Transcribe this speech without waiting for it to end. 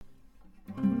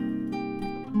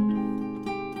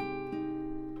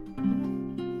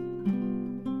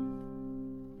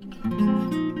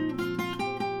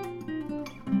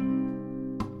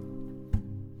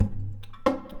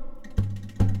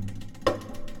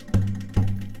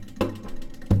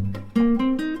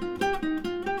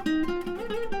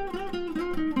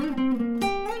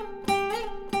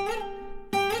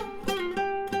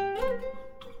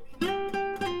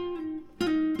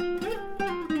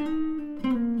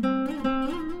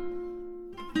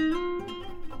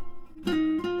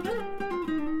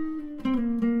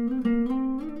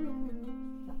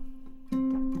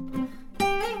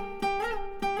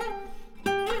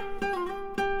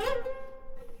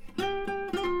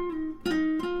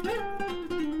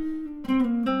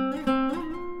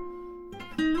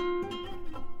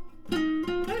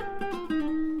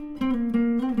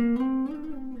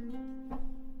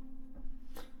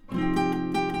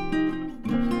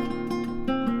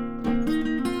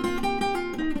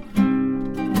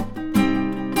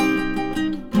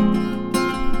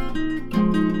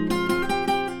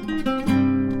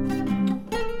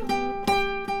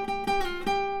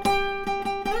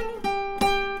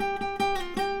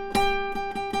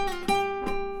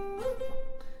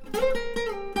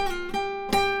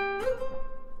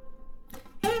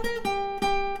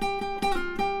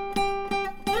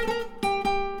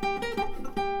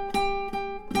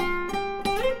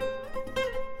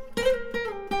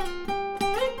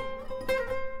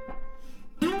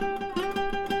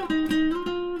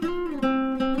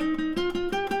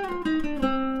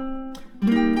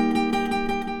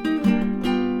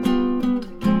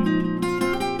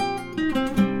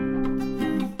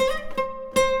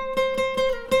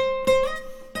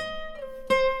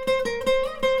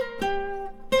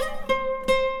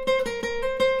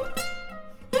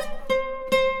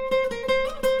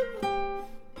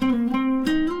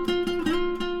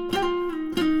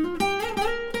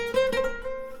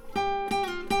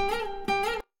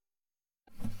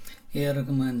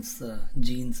Rahman's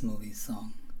Jeans movie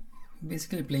song.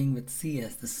 Basically playing with C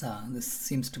as the sa. This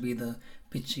seems to be the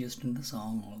pitch used in the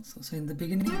song also. So in the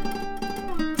beginning,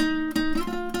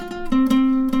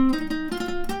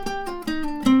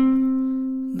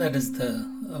 that is the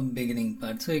beginning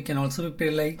part. So you can also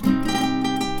play like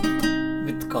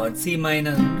with chord C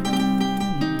minor,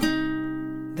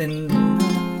 then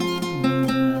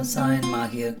sa and ma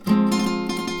here,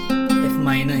 F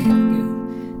minor here,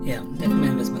 yeah, F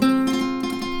minor is minor.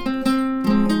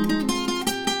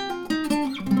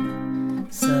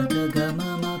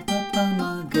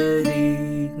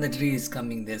 That re is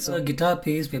coming there. So guitar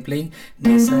piece we're playing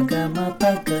sa ga ma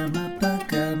pa ga ma pa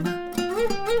ga ma.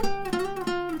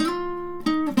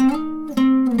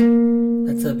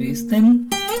 That's a bass. Then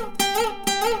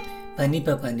pani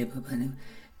pa pani pa pani.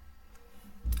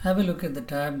 Have a look at the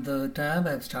tab. The tab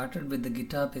I've started with the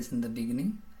guitar piece in the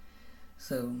beginning.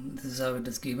 So this is how it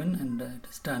is given and it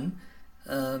is done.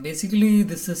 Basically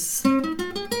this is.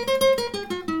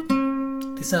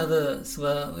 These are the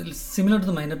similar to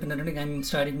the minor pentatonic. I'm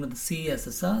starting with the C as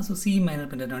a sa, so C minor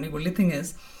pentatonic. Only thing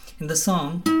is, in the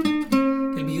song,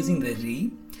 we'll be using the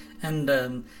re, and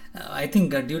I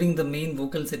think during the main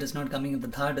vocals it is not coming. The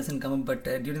tha doesn't come up, but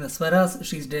during the swaras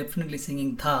she's definitely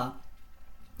singing tha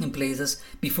in places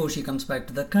before she comes back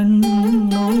to the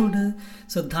Kannodu.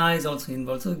 So tha is also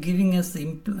involved. So giving us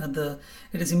it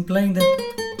is implying that.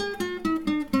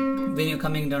 When you're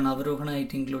coming down Avarohana,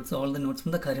 it includes all the notes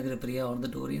from the Karagarapriya or the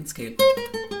Dorian scale.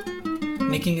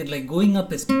 Making it like going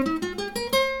up is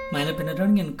minor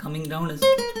pentatonic and coming down is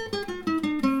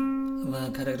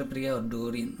Karagarapriya or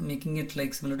Dorian. Making it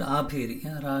like similar to Abheri,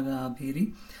 Raga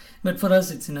Abheri. But for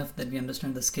us, it's enough that we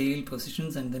understand the scale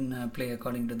positions and then play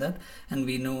according to that. And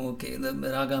we know, okay, the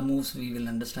Raga moves we will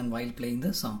understand while playing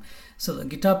the song. So the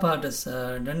guitar part is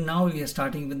done. Now we are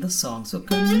starting with the song. So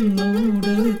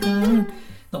Kannodu.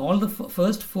 All the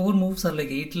first four moves are like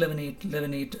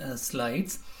 8-11-8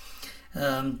 slides.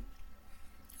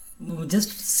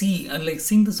 Just see, like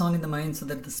sing the song in the mind so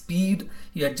that the speed,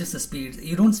 you adjust the speed.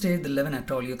 You don't stay at the 11 at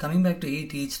all. You're coming back to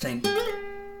 8 each time.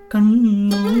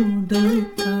 Kannodu,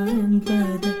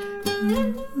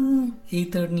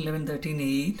 8, 13, 11, 13,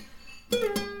 8.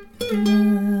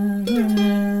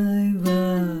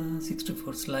 6 to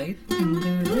 4 slide.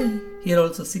 Here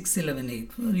also 6, 11,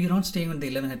 8. You're not staying on the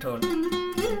 11 at all.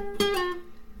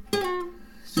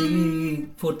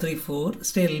 4, 3, 4.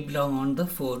 Stay a little long on the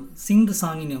 4. Sing the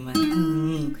song in your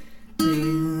mind.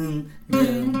 The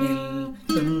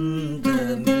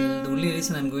only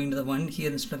reason I'm going to the 1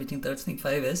 here instead of hitting third string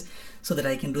 5 is so that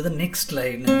I can do the next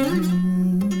slide.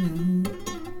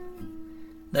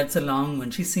 That's a long one.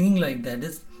 She's singing like that.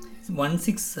 It's 1,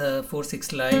 6, 4, 6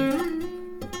 slide.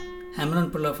 Hammer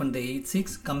on pull off on the 8,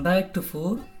 6. Come back to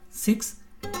 4, 6.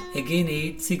 Again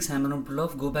 8, 6. Hammer on pull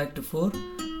off. Go back to 4.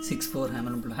 6, 4,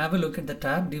 hammer on pull off. Have a look at the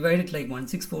tab. Divide it like 1,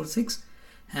 6, 4, 6.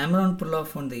 Hammer on pull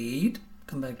off on the 8.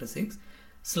 Come back to 6.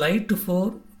 Slide to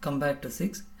 4. Come back to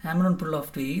 6. Hammer on pull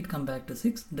off to 8. Come back to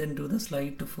 6. Then do the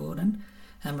slide to 4 and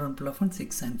hammer on pull off on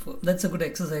 6 and 4. That's a good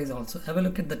exercise also. Have a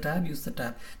look at the tab. Use the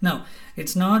tab. Now,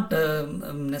 it's not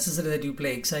necessary that you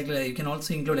play exactly like. You can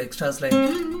also include extras like.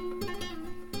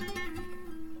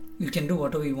 You can do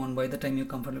whatever you want by the time you're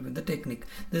comfortable with the technique.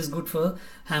 This is good for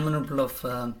hammer on pull off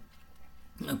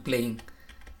playing.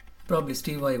 Probably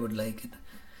Steve Vai would like it.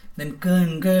 Then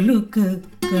kangalukka.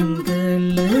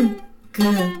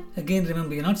 Again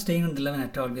remember, you're not staying on the 11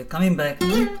 at all. We are coming back.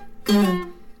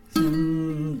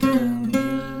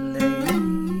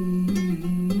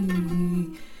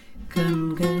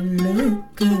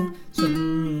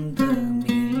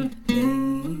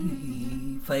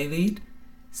 Five, 8,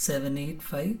 7, 8,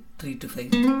 5, 3 to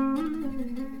 5.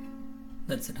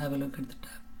 That's it. Have a look at the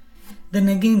tab. Then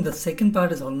again, the second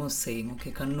part is almost same.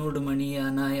 Okay, Kannodu, Mani,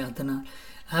 Anai, Atana.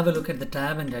 Have a look at the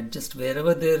tab and adjust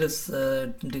wherever there is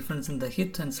difference in the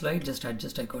hit and slide. Just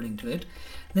adjust according to it.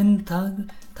 Then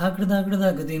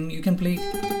you can play.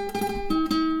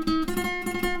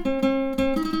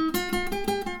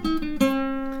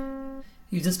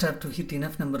 You just have to hit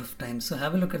enough number of times. So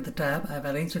have a look at the tab. I have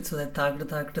arranged it so that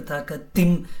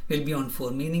tim will be on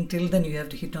 4. Meaning till then you have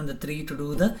to hit on the 3 to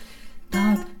do the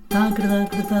that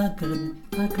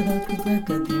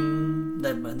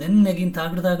one. Then again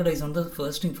is on the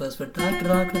first string first fret.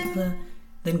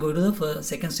 Then go to the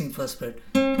second string first fret.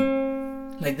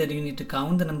 Like that you need to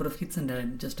count the number of hits and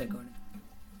adjust accordingly.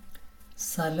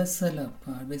 Salasala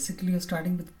part. Basically you're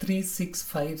starting with 3, 6,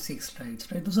 5, 6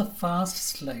 slides, right? Those are fast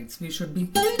slides. We should be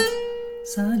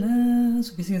Salas.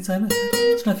 So basically Salas.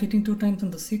 Instead of hitting 2 times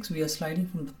on the 6, we are sliding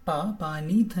from the pa,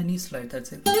 ni, thani slide.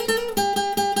 That's it.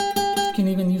 can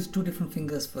even use 2 different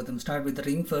fingers for them. Start with the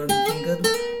ring finger,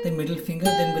 then middle finger,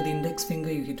 then with the index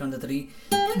finger you hit on the 3.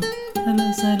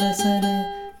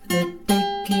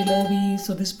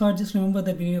 So this part, just remember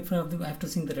that we have to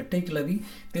sing the Rattai Kilavi,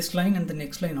 this line and the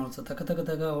next line also. Taka taka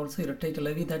taka also Rattai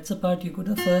Kilavi. That's the part you go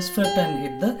to the first fret and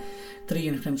hit the 3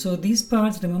 enough times. So these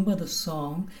parts, remember the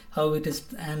song, how it is,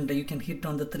 and you can hit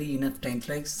on the 3 enough times.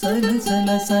 Like Sala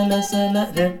Sala Sala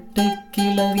Sala Rattai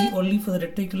Kilavi. Only for the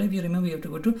Rattai Kilavi, you remember you have to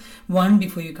go to 1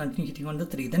 before you continue hitting on the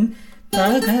 3. Then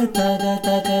Taga Taga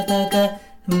Taga Taga.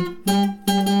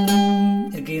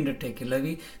 Again Rattai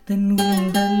Kilavi. Then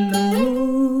Undallu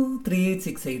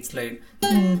 3868 slide.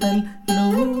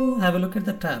 Undallu. Have a look at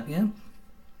the tab, yeah.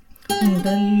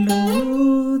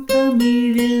 Undallu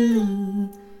Tamizhil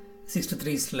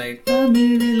 6-3 slide.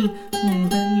 Tamizhil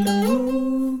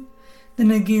Undallu.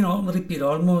 Then again repeat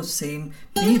almost same.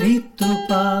 Pirithu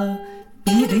pa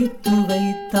Pirithu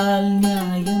vaithal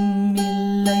nyayam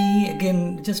illai. Again,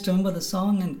 just remember the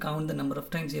song and count the number of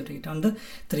times you have to hit on the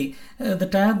 3. The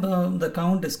tab, the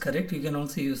count is correct. You can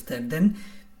also use that. Then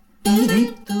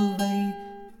Pirithu vai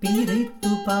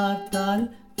Pirithu parthal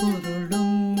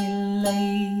purulum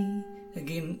illai.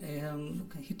 Again,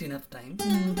 hit enough time.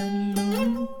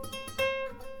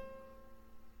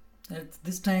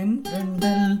 This time,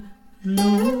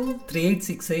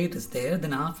 3868 is there.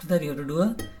 Then after that, you have to do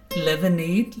a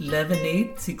 11-8,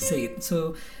 11-8, 6-8.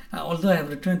 So, although I have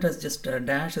written it as just a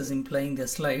dash as implying the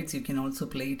slides, you can also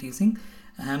play it using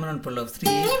a hammer on pull off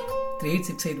 3-8,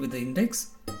 6-8 with the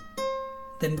index.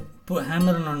 Then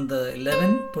hammer on the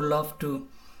 11, pull off to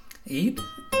 8,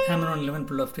 hammer on 11,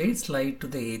 pull off to 8, slide to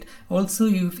the 8. Also,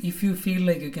 if you feel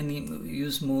like you can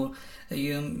use more,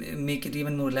 you make it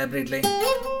even more elaborate, like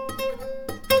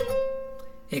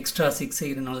extra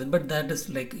 6-8 and all that. But that is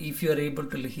like, if you are able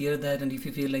to hear that and if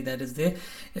you feel like that is there,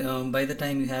 by the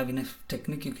time you have enough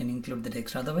technique, you can include that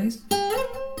extra. Otherwise,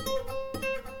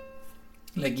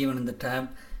 like given in the tab,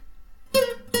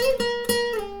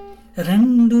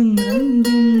 Randum,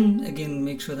 randum. Again,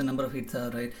 make sure the number of hits are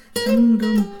right.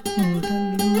 Randum,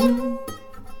 randum.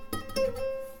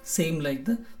 Same like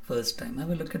the first time.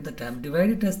 Have a look at the tab. Divide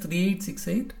it as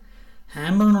 3868.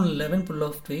 Hammer on 11, pull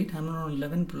off to 8. Hammer on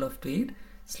 11, pull off to 8.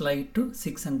 Slide to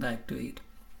 6 and back to 8.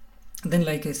 Then,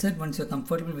 like I said, once you're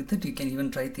comfortable with it, you can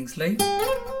even try things like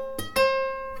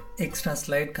extra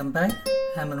slide, come back,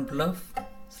 hammer and pull off,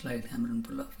 slide, hammer and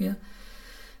pull off. Yeah.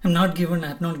 I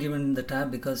have not given the tab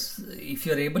because if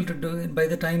you are able to do it, by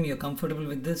the time you're comfortable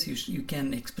with this, you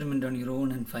can experiment on your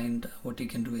own and find what you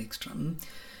can do extra.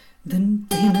 Then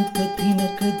Dina,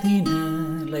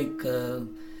 like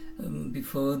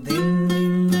before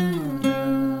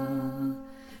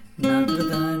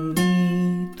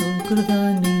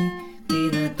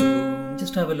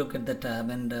just have a look at the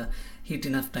tab and hit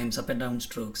enough times up and down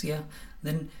strokes. Yeah.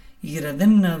 Then we are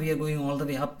going all the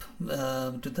way up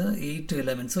to the 8 to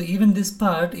 11. So even this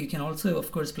part you can also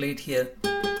of course play it here.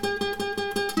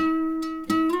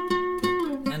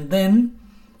 And then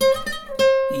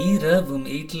Iravum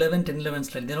 8, 11, 10, 11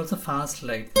 slide. They're also fast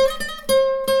slide.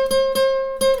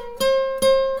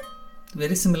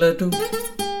 Very similar to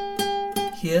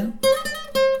here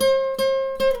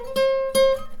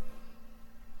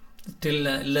till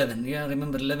 11. Yeah,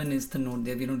 remember 11 is the note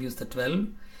there. We don't use the 12.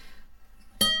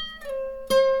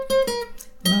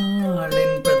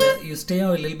 You stay a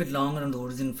little bit longer on the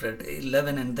origin fret,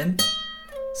 11, and then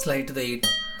slide to the 8.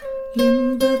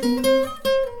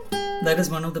 That is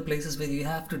one of the places where you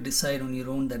have to decide on your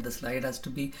own that the slide has to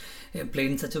be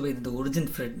played in such a way that the origin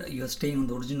fret, you are staying on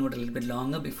the origin note a little bit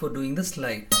longer before doing the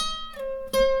slide.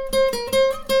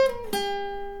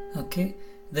 Okay,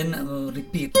 then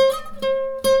repeat.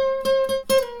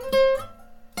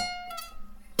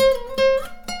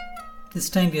 This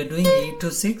time we are doing 8 to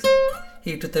 6,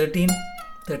 8 to 13,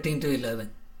 13 to 11.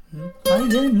 8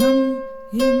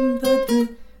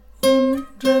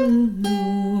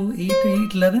 to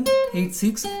 8, 11, 8,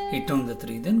 6, hit on the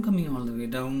 3, then coming all the way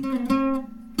down.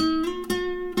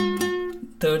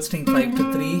 Third string 5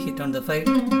 to 3, hit on the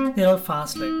 5. They are all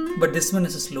fast slide, but this one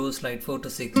is a slow slide, 4 to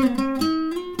 6.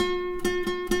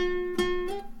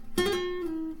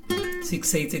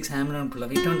 6, 8, 6, hammer on pull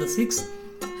off, hit on the 6,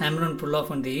 hammer on pull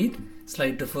off on the 8,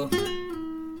 slide to 4.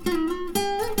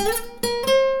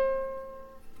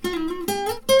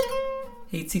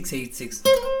 8, 6, 8, 6.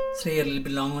 Stay a little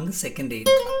bit long on the second 8.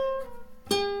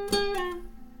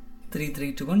 3,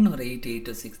 3 to 1 or 8, 8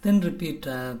 to 6. Then repeat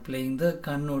playing the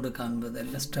Kannodu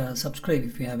kanbathellam. Just subscribe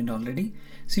if you haven't already.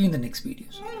 See you in the next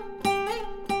videos.